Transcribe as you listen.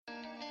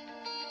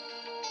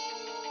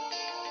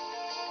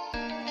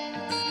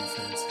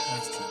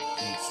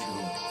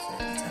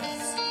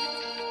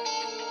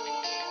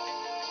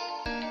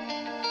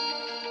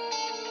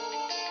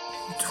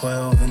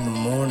12 in the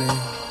morning,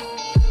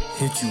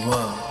 hit you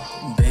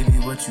up, baby,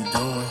 what you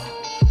doing?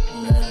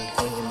 Nothing,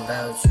 thinking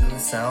about you.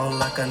 Sound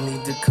like I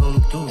need to come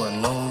through. I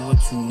know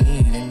what you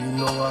need, and you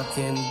know I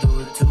can do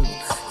it too.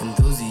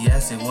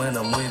 Enthusiastic when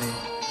I'm with it,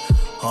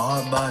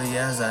 hard body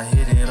as I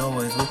hit it,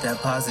 always with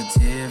that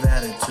positive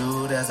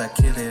attitude. As I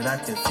kill it, I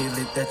can feel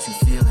it, that you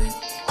feel it.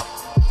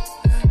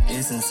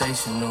 It's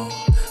sensational.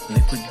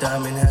 Liquid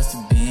diamond has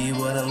to be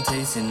what I'm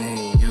tasting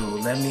in you.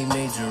 Let me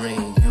major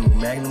in you.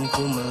 Magnum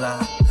cum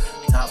laude,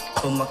 top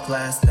of my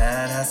class,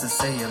 that has to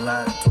say a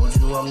lot. Told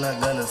you I'm not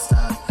gonna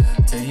stop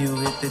till you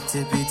hit the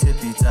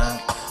tippy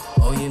top.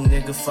 Oh, you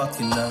nigga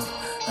fucking up.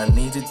 I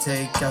need to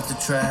take out the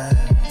trash.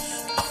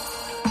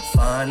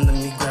 Fine, let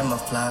me grab my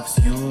flops.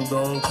 You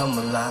gon' come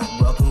a lot.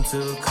 Welcome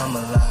to come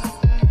a lot.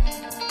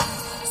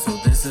 So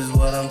this is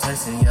what I'm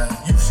texting ya.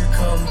 You should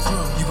come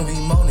through. You gon' be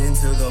moaning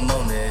till the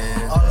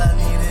morning. All I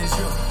need is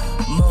you.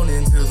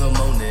 Moaning till the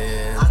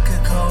morning. I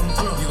could come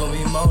through. You gon'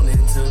 be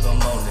moaning till the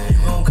morning.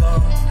 You gon'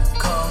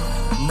 come,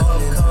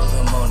 moaning till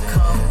the morning.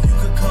 You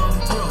could come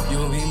through. You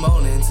gon' be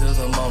moaning till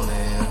the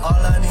morning. All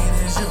I need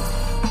is you.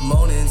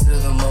 Moaning till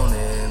the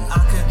morning.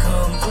 I could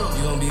come through.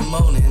 You gon' be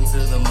moaning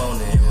till the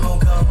morning. You gon'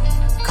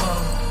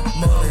 come,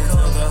 moaning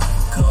till the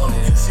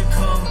morning. You should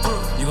come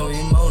through. You gon'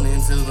 be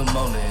moaning till the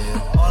morning.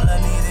 All I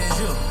need is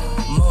you.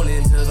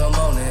 Moaning till the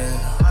morning.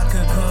 I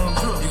could come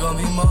through. You gon'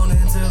 be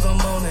moaning till the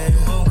morning. You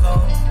gon'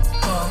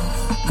 come,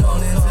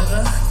 moaning till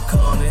the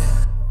morning.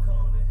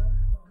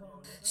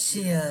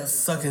 She a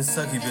sucking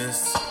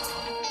succubus,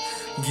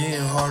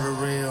 getting harder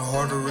and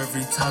harder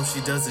every time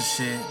she does the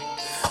shit.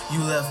 You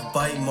left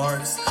bite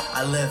marks,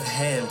 I left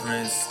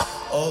handprints.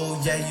 Oh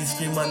yeah, you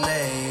scream my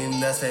name,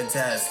 that's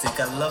fantastic.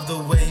 I love the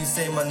way you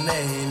say my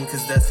name,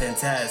 cause that's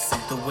fantastic.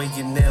 The way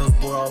your nails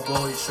bore all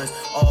boy stretch,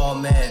 all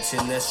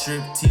matching. That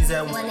strip tease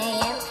at 1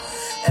 a.m.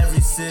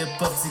 Every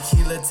sip of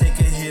tequila, take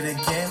a hit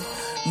again.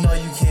 No,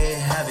 you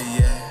can't have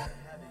it yet.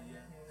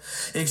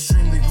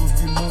 Extremely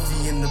goofy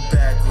movie in the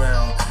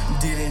background.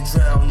 Didn't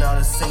drown, not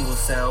a single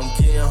sound.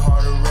 Getting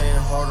harder and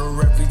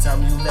harder every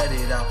time you let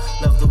it out.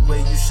 Love the way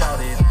you shout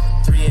it.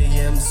 3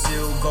 a.m.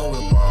 still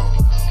going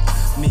wild.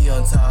 Me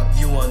on top,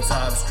 you on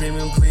top.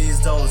 Screaming please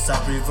don't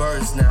stop.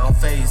 Reverse now,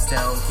 face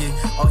down. Get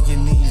on your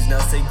knees now,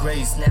 say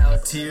grace now.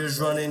 Tears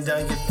running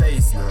down your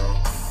face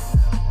now.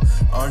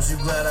 Aren't you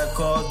glad I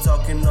called,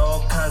 talking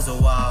all kinds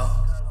of wild?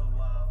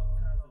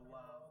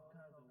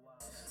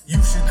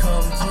 You should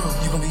come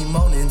through. You gon' be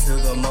moaning till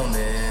the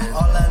morning.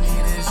 All I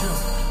need is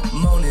you.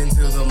 Moaning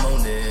till the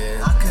morning.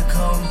 I could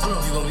come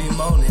through. You gon' be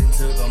moaning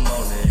till the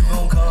morning. You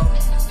gon' come,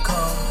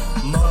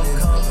 moaning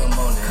till the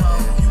morning.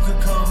 You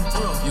could come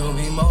through. You gon'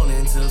 be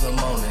moaning till the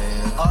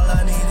morning. All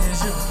I need is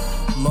you.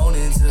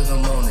 Moaning till the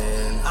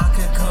morning. I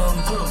could come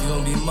through. You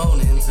gon' be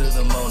moaning till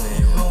the morning.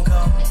 You gon'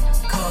 come,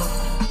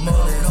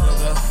 moaning till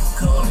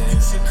the morning.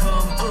 You should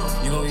come through.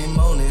 You gon' be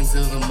moaning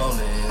till the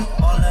morning.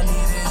 All I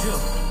need is you.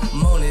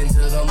 Moaning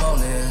till the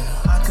morning.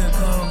 I could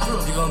come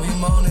through. You gon' be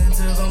moaning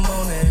till the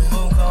morning.